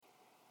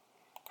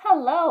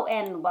Hello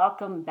and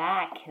welcome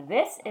back.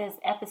 This is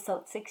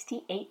episode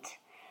 68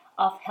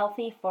 of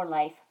Healthy for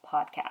Life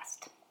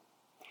podcast.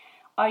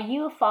 Are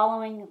you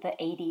following the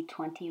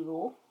 80-20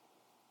 rule?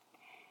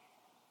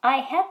 I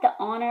had the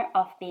honor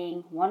of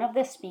being one of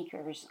the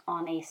speakers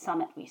on a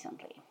summit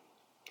recently.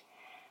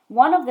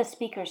 One of the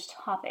speakers'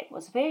 topic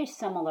was very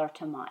similar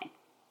to mine.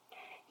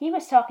 He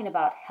was talking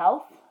about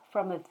health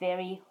from a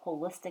very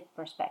holistic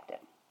perspective.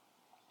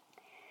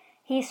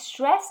 He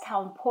stressed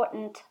how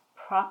important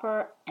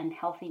proper and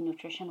healthy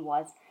nutrition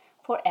was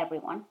for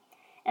everyone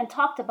and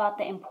talked about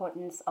the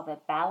importance of a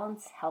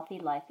balanced, healthy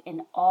life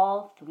in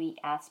all three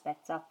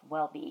aspects of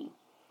well-being: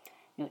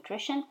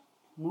 nutrition,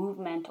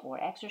 movement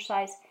or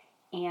exercise,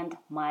 and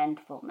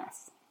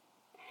mindfulness.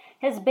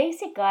 His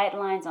basic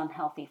guidelines on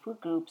healthy food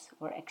groups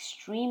were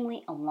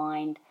extremely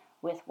aligned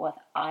with what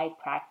I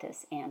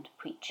practice and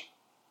preach.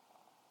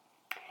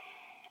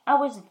 I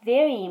was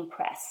very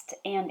impressed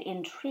and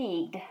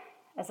intrigued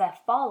as I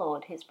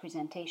followed his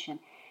presentation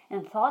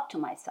and thought to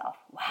myself,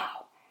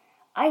 wow,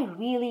 I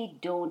really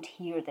don't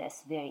hear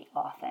this very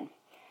often.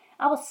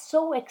 I was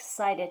so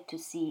excited to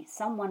see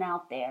someone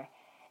out there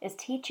is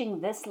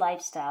teaching this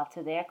lifestyle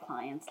to their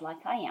clients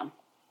like I am,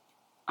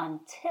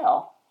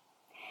 until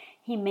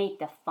he made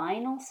the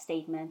final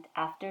statement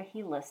after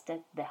he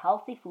listed the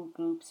healthy food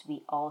groups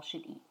we all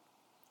should eat.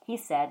 He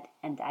said,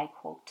 and I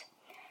quote,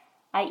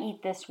 "I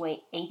eat this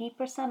way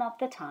 80% of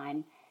the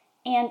time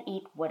and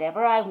eat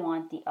whatever I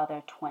want the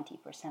other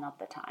 20% of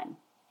the time."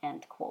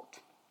 End quote.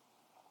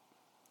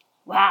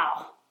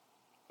 Wow!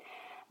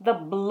 The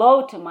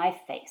blow to my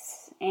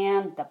face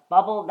and the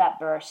bubble that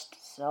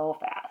burst so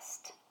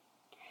fast.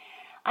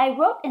 I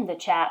wrote in the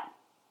chat,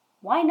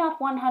 why not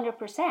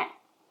 100%?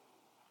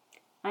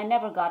 I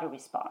never got a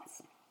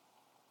response.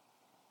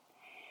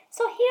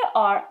 So here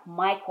are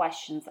my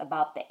questions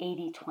about the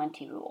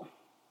 80-20 rule.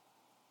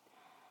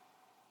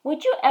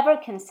 Would you ever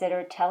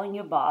consider telling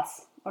your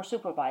boss or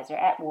supervisor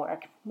at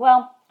work,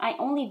 well, I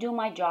only do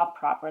my job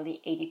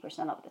properly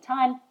 80% of the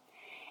time,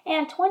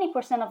 and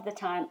 20% of the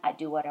time I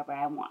do whatever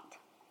I want?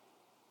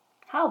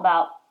 How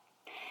about,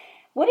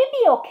 would it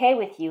be okay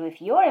with you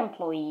if your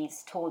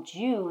employees told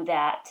you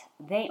that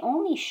they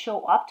only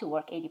show up to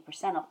work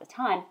 80% of the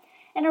time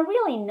and are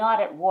really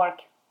not at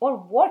work or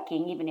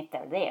working, even if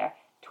they're there,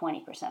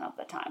 20% of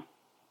the time?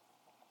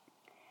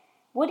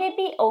 Would it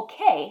be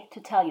okay to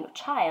tell your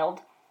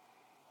child,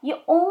 you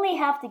only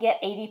have to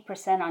get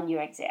 80% on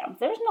your exams?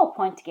 There's no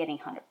point to getting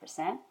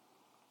 100%.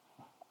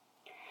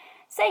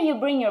 Say you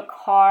bring your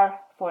car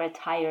for a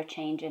tire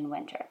change in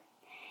winter,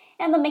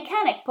 and the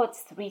mechanic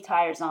puts 3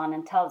 tires on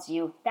and tells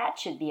you that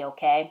should be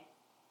okay.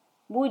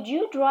 Would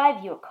you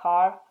drive your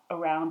car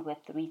around with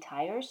 3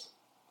 tires?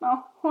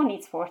 Well, who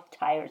needs 4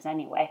 tires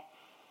anyway?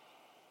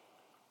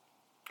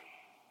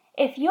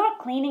 If your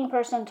cleaning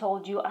person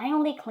told you, I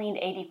only cleaned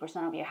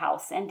 80% of your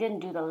house and didn't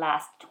do the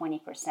last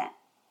 20%,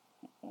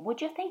 would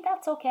you think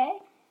that's okay?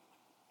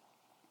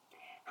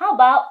 How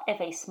about if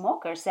a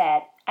smoker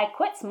said, I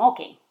quit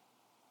smoking,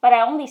 but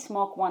I only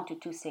smoke 1 to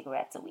 2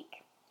 cigarettes a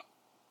week?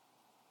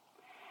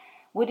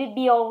 Would it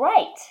be all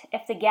right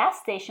if the gas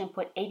station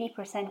put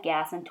 80%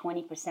 gas and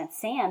 20%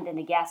 sand in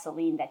the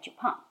gasoline that you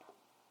pump?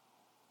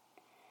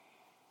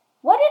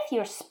 What if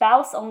your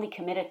spouse only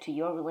committed to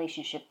your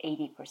relationship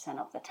 80%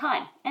 of the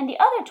time, and the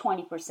other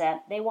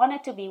 20% they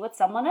wanted to be with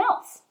someone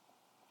else?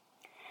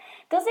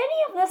 Does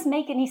any of this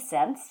make any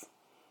sense?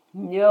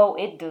 No,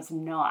 it does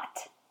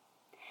not.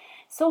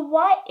 So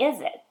why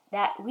is it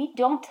that we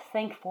don't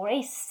think for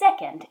a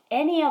second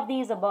any of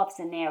these above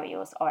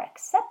scenarios are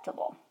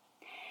acceptable?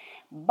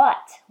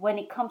 But when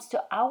it comes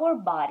to our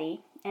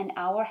body and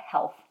our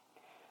health,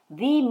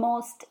 the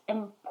most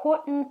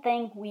important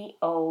thing we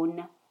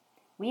own,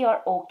 we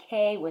are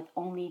okay with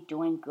only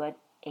doing good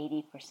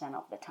 80%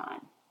 of the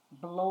time.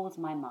 Blows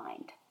my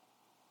mind.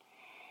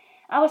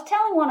 I was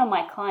telling one of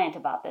my clients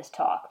about this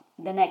talk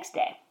the next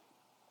day.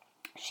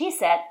 She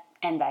said,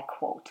 and I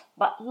quote,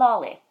 but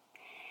Lolly,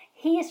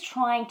 he is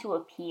trying to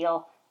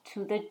appeal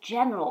to the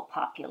general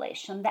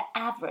population, the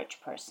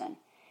average person.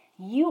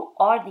 You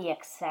are the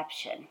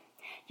exception.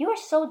 You are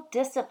so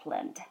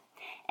disciplined,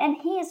 and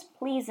he is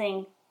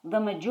pleasing the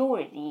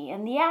majority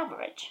and the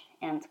average,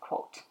 end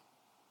quote.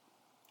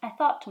 I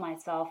thought to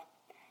myself,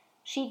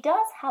 she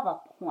does have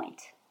a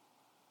point,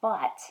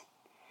 but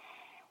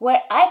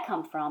where I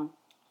come from,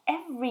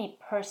 every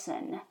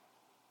person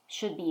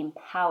should be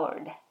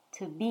empowered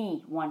to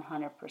be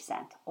 100%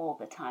 all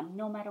the time,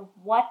 no matter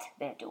what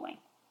they're doing.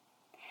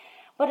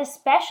 But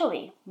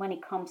especially when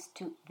it comes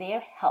to their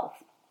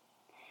health,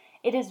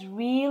 it is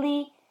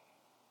really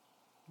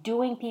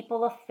doing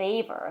people a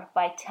favor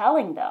by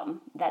telling them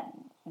that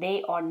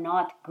they are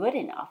not good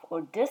enough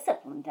or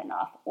disciplined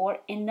enough or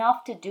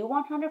enough to do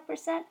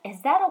 100%.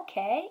 Is that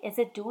okay? Is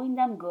it doing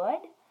them good?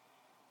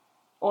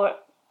 Or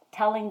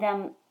telling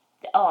them,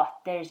 oh,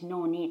 there's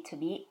no need to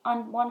be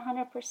on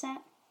 100%?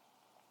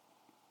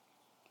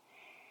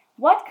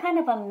 What kind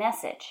of a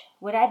message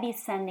would I be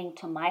sending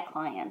to my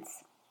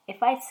clients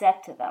if I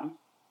said to them,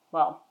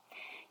 well,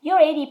 your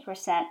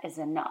 80% is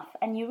enough,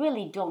 and you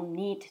really don't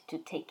need to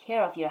take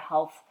care of your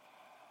health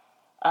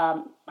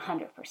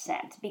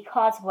 100%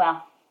 because,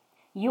 well,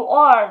 you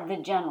are the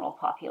general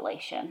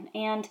population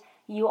and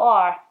you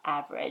are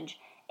average.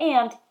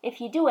 And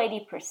if you do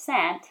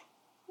 80%,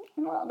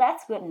 well,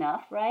 that's good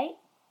enough, right?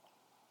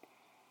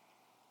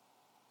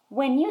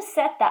 When you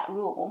set that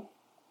rule,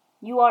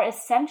 you are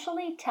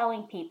essentially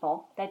telling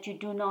people that you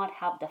do not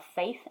have the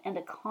faith and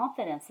the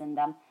confidence in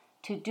them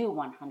to do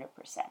 100%.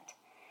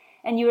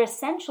 And you're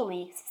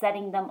essentially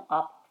setting them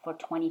up for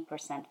 20%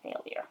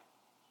 failure.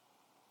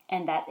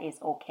 And that is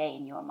okay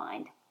in your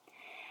mind.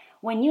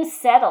 When you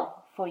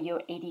settle for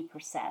your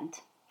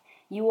 80%,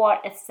 you are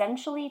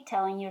essentially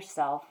telling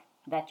yourself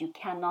that you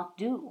cannot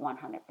do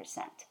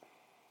 100%.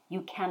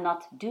 You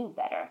cannot do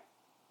better.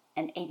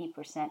 And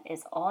 80%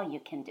 is all you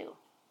can do.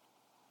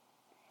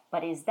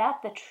 But is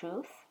that the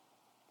truth?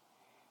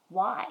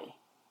 Why?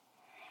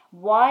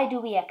 Why do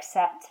we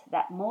accept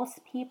that most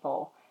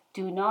people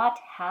do not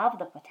have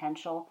the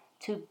potential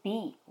to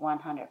be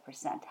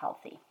 100%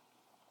 healthy?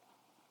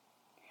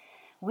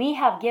 We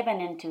have given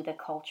into the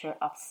culture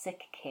of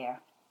sick care.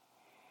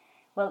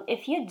 Well,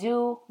 if you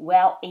do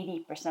well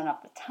 80%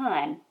 of the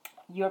time,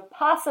 you're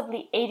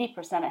possibly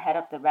 80% ahead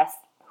of the rest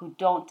who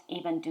don't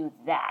even do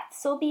that.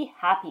 So be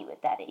happy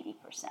with that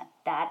 80%.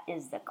 That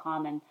is the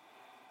common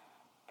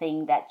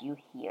thing that you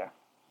hear.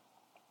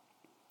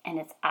 And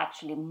it's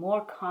actually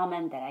more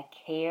common than I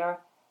care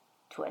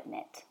to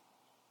admit.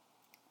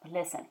 But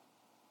listen,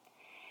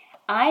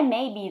 I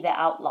may be the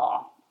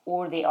outlaw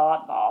or the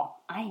oddball.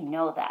 I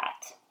know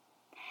that.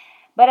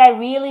 But I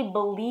really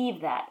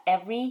believe that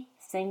every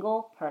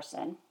single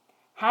person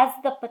has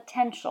the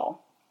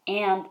potential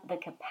and the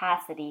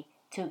capacity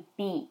to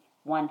be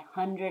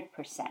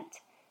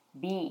 100%,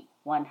 be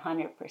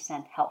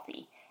 100%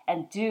 healthy,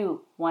 and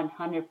do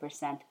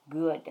 100%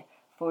 good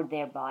for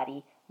their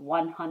body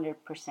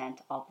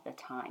 100% of the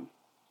time.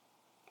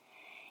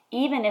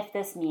 Even if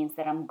this means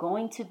that I'm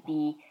going to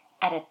be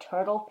at a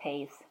turtle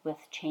pace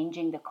with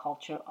changing the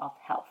culture of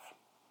health.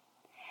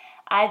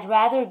 I'd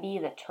rather be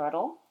the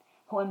turtle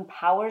who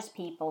empowers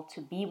people to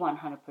be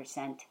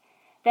 100%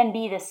 than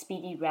be the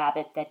speedy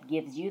rabbit that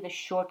gives you the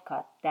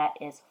shortcut that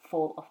is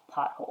full of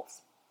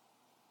potholes.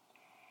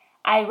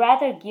 I'd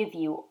rather give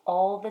you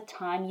all the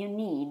time you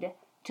need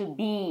to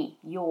be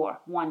your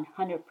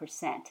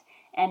 100%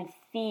 and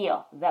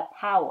feel the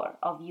power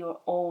of your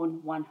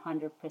own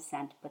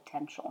 100%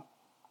 potential.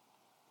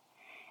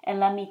 And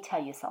let me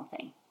tell you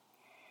something.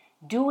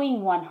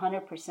 Doing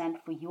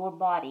 100% for your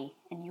body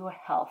and your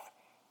health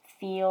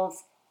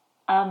feels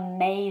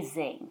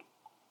amazing.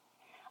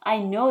 I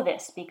know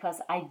this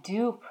because I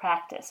do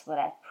practice what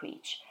I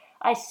preach.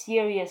 I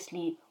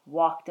seriously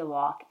walk the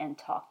walk and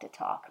talk the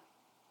talk.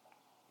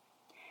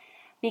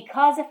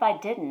 Because if I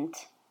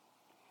didn't,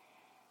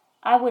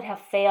 I would have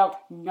failed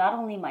not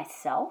only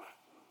myself,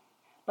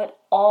 but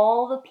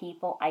all the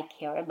people I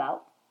care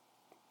about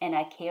and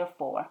I care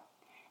for,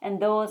 and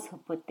those who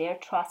put their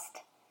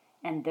trust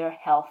and their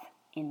health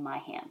in my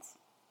hands.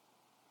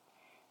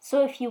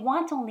 So if you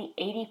want only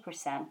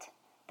 80%,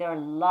 there are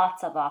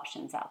lots of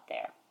options out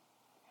there.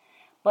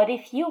 But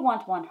if you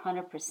want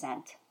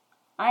 100%,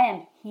 I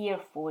am here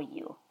for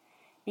you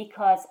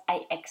because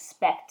I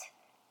expect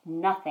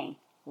nothing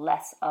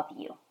less of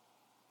you.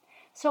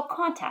 So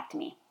contact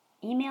me.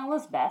 Email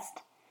is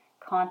best.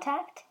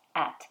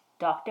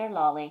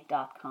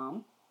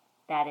 contact@drlaleh.com.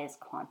 That is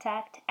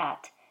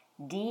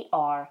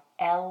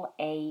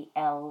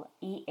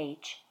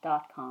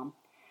contact@drlaleh.com.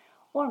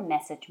 Or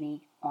message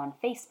me on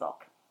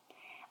Facebook.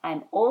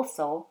 I'm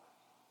also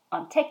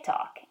on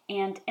TikTok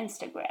and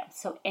Instagram,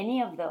 so any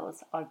of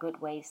those are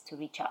good ways to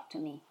reach out to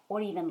me,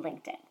 or even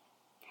LinkedIn.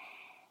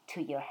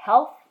 To your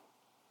health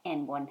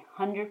and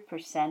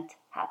 100%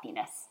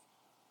 happiness.